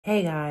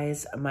Hey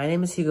guys, my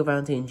name is Hugo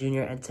Valentin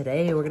Jr. and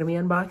today we're going to be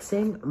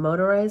unboxing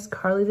Motorized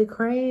Carly the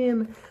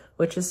Crane,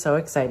 which is so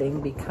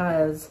exciting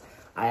because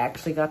I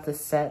actually got the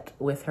set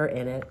with her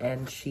in it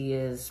and she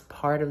is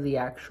part of the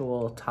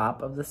actual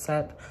top of the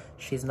set.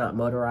 She's not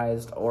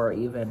motorized or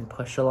even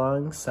push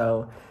along,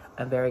 so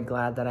I'm very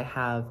glad that I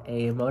have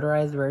a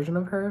motorized version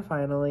of her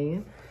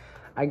finally.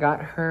 I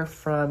got her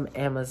from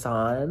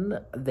Amazon.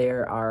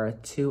 There are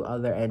 2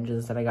 other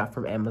engines that I got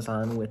from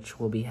Amazon, which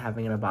we'll be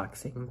having an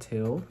unboxing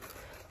too.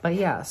 But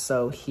yeah,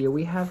 so here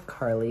we have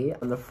Carly.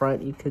 On the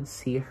front, you could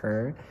see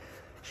her.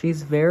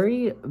 She's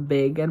very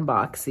big and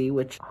boxy,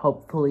 which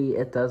hopefully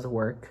it does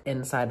work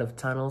inside of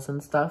tunnels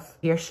and stuff.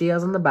 Here she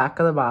is on the back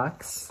of the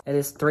box. It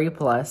is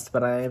 3+,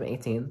 but I am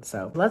 18,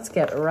 so let's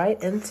get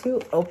right into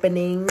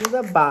opening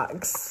the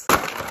box.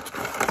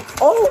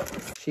 Oh!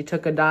 She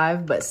took a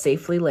dive, but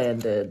safely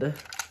landed.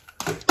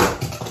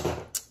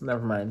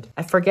 Never mind.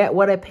 I forget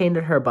what I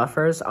painted her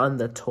buffers on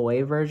the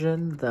toy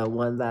version, the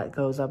one that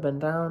goes up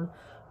and down.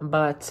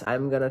 But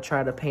I'm gonna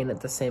try to paint it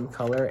the same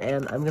color,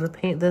 and I'm gonna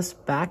paint this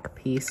back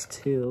piece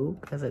too,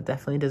 because it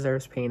definitely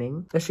deserves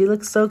painting. But she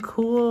looks so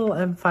cool.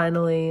 I'm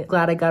finally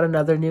glad I got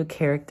another new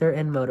character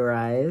in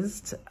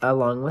Motorized,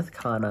 along with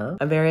Kana.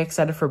 I'm very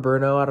excited for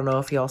Bruno. I don't know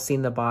if y'all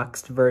seen the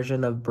boxed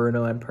version of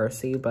Bruno and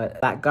Percy, but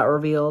that got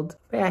revealed.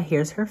 But yeah,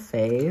 here's her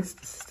face.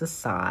 This is the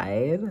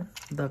side,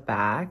 the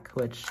back,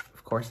 which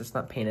of course it's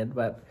not painted,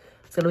 but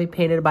it's gonna be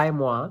painted by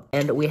moi.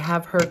 And we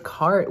have her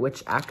cart,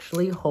 which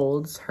actually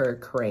holds her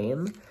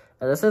crane.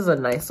 And this is a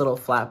nice little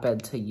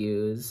flatbed to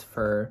use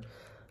for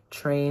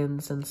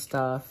trains and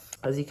stuff.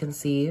 As you can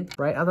see,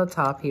 right on the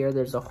top here,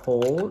 there's a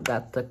hole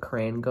that the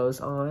crane goes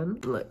on.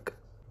 Look,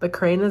 the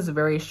crane is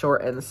very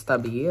short and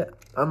stubby,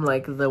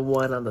 unlike the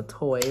one on the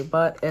toy,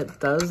 but it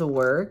does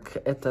work.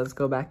 It does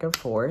go back and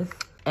forth.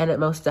 And it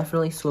most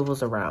definitely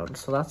swivels around,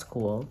 so that's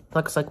cool.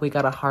 Looks like we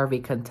got a Harvey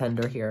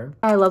contender here.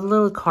 I love the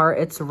little cart.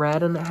 It's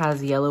red and it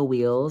has yellow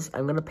wheels.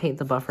 I'm gonna paint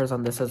the buffers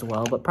on this as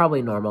well, but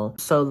probably normal.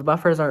 So the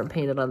buffers aren't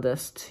painted on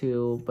this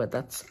too, but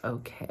that's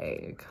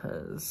okay,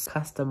 because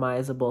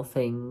customizable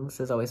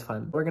things is always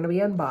fun. We're gonna be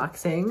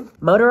unboxing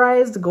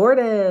Motorized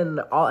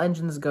Gordon, all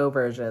engines go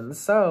version.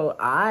 So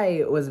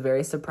I was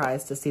very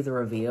surprised to see the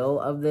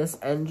reveal of this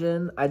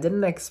engine. I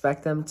didn't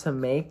expect them to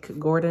make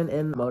Gordon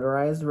in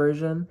motorized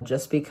version,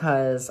 just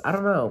because I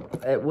don't know,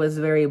 it was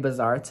very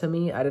bizarre to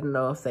me. I didn't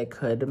know if they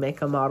could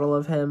make a model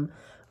of him,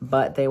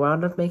 but they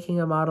wound up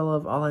making a model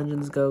of All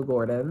Engines Go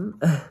Gordon.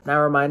 Now,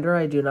 reminder,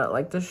 I do not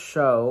like the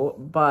show,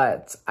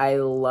 but I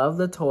love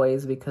the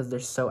toys because they're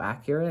so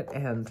accurate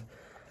and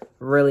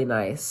really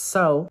nice.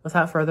 So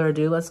without further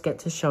ado, let's get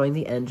to showing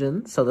the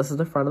engine. So this is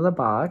the front of the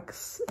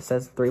box. It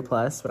says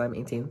 3+, but I'm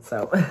 18,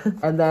 so.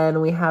 And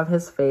then we have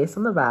his face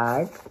on the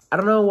back. I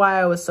don't know why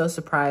I was so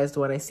surprised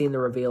when I seen the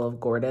reveal of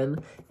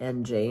Gordon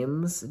and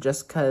James,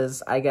 just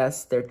because I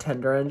guess they're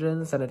tender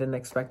engines, and I didn't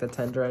expect the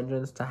tender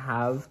engines to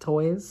have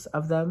toys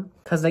of them,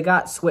 because they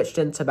got switched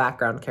into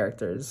background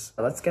characters.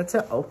 Let's get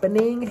to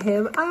opening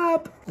him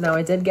up. Now,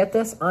 I did get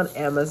this on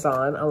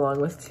Amazon,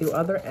 along with 2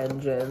 other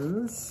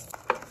engines.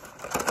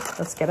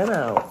 Let's get him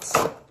out.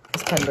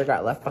 His tender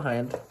got left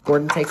behind.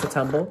 Gordon takes a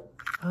tumble.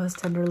 Oh, his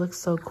tender looks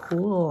so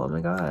cool. Oh my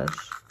gosh.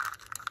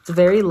 It's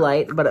very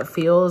light, but it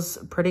feels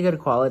pretty good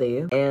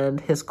quality. And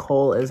his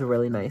coal is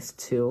really nice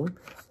too.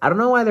 I don't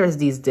know why there's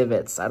these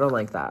divots. I don't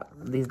like that.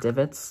 These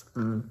divots.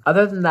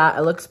 Other than that,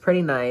 it looks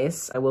pretty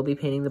nice. I will be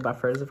painting the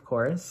buffers, of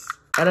course.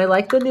 And I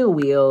like the new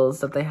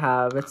wheels that they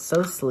have. It's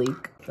so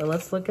sleek. So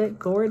let's look at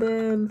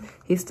Gordon.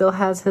 He still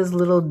has his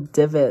little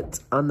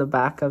divot on the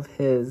back of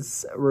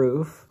his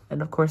roof.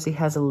 And of course, he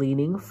has a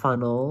leaning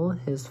funnel,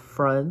 his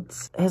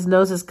front. His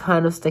nose is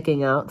kind of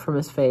sticking out from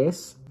his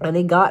face. And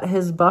he got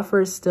his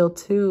buffers still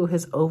too,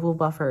 his oval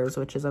buffers,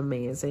 which is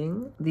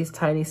amazing. These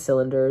tiny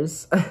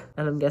cylinders.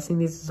 And I'm guessing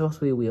these are supposed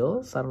to be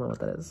wheels. I don't know what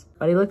that is.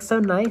 But he looks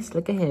so nice.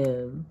 Look at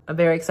him. I'm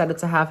very excited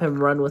to have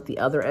him run with the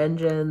other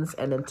engines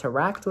and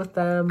interact with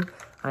them.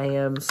 I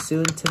am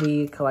soon to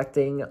be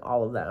collecting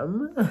all of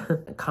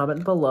them.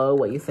 Comment below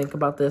what you think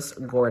about this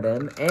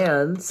Gordon.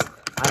 And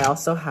I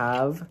also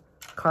have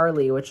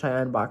Carly, which I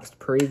unboxed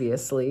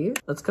previously.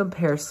 Let's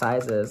compare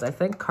sizes. I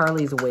think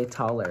Carly's way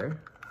taller.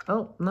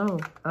 Oh, no.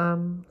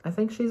 I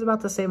think she's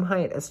about the same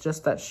height. It's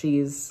just that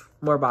she's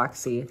more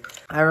boxy.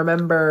 I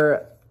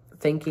remember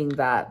thinking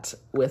that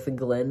with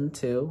Glenn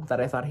too, that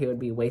I thought he would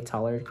be way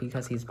taller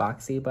because he's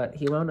boxy, but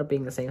he wound up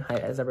being the same height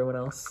as everyone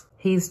else.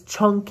 He's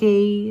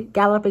chunky,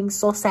 galloping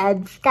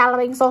sausage,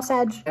 galloping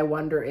sausage. I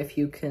wonder if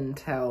you can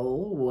tell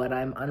what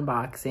I'm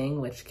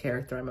unboxing, which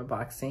character I'm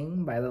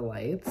unboxing by the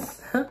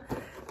lights.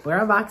 We're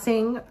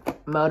unboxing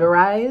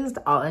Motorized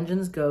All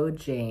Engines Go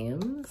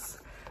James,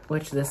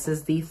 which this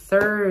is the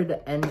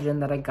 3rd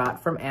engine that I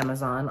got from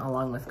Amazon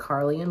along with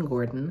Carly and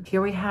Gordon.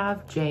 Here we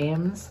have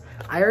James.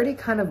 I already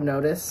kind of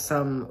noticed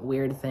some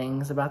weird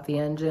things about the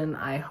engine.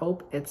 I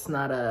hope it's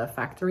not a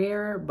factory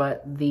error,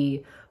 but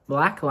the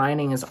black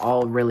lining is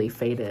all really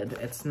faded.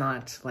 It's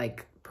not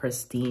like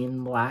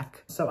pristine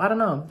black. So I don't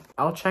know.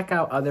 I'll check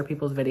out other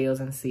people's videos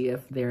and see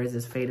if theirs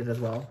is faded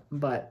as well.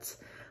 But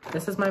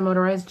This is my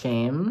Motorized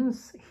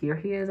James. Here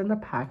he is in the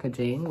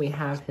packaging. We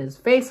have his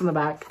face on the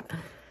back.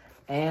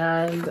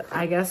 And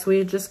I guess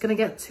we're just gonna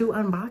get to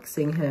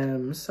unboxing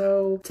him.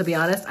 So, to be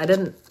honest, I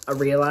didn't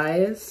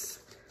realize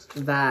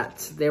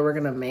that they were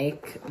gonna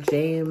make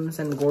James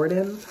and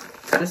Gordon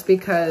just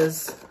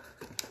because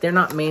they're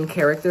not main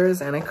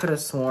characters, and I could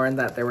have sworn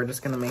that they were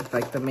just gonna make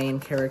like the main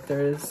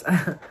characters.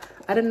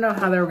 I didn't know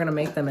how they were gonna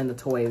make them into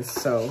toys,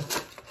 so,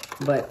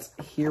 but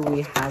here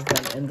we have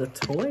them in the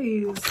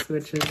toys,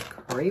 which is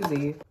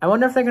crazy. I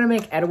wonder if they're gonna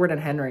make Edward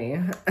and Henry.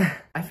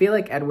 I feel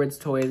like Edward's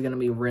toy is gonna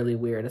be really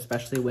weird,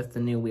 especially with the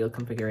new wheel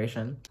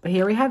configuration. But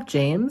here we have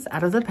James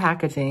out of the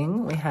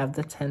packaging. We have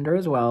the tender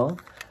as well.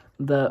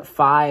 The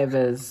 5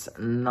 is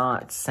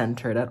not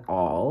centered at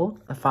all.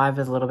 The 5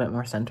 is a little bit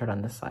more centered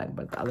on this side,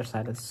 but the other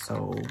side is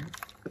so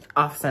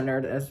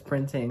off-centered as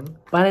printing.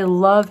 But I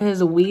love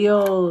his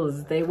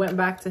wheels. They went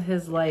back to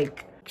his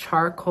like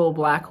charcoal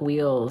black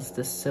wheels,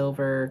 the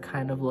silver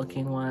kind of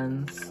looking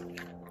ones.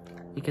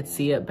 You could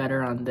see it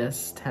better on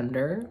this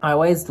tender. I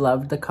always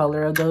loved the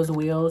color of those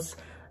wheels,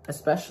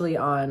 especially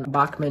on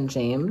Bachmann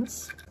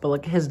James. But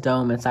look at his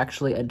dome. It's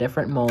actually a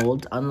different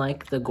mold,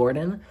 unlike the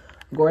Gordon.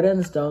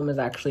 Gordon's dome is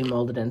actually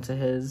molded into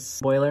his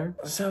boiler.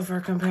 So for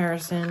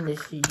comparison,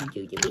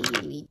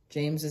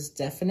 James is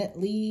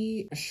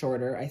definitely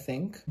shorter, I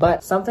think.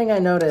 But something I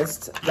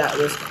noticed that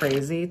was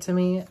crazy to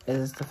me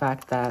is the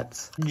fact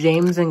that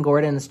James and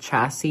Gordon's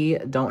chassis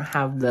don't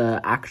have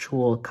the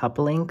actual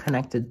coupling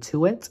connected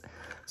to it.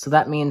 So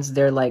that means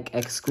they're like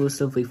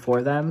exclusively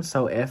for them.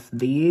 So if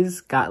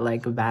these got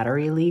like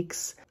battery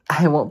leaks,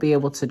 I won't be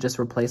able to just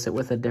replace it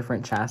with a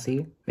different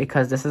chassis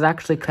because this is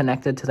actually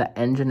connected to the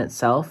engine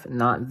itself,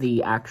 not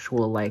the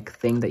actual like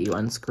thing that you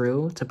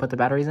unscrew to put the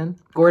batteries in.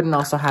 Gordon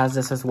also has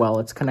this as well.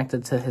 It's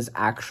connected to his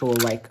actual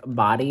like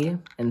body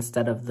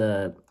instead of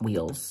the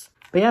wheels.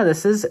 But yeah,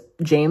 this is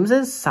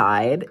James's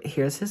side.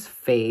 Here's his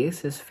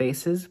face. His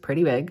face is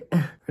pretty big.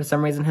 For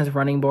some reason, his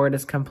running board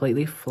is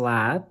completely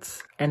flat.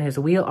 And his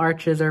wheel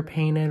arches are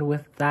painted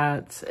with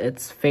that.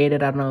 It's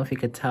faded. I don't know if you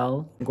could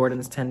tell.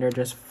 Gordon's tender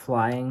just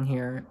flying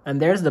here.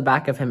 And there's the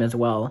back of him as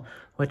well,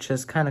 which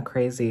is kind of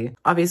crazy.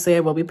 Obviously, I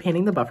will be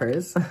painting the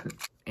buffers.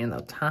 And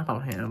the top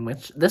of him,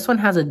 which this one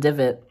has a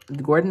divot.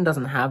 Gordon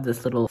doesn't have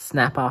this little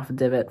snap-off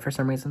divot for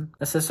some reason.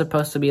 This is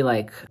supposed to be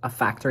like a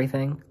factory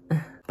thing.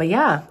 But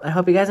yeah, I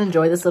hope you guys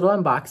enjoyed this little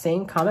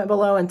unboxing. Comment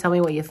below and tell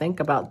me what you think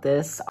about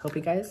this. Hope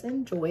you guys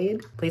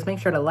enjoyed. Please make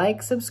sure to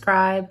like,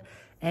 subscribe,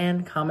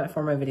 and comment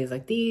for more videos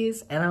like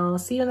these. And I'll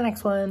see you in the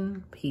next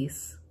one.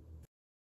 Peace.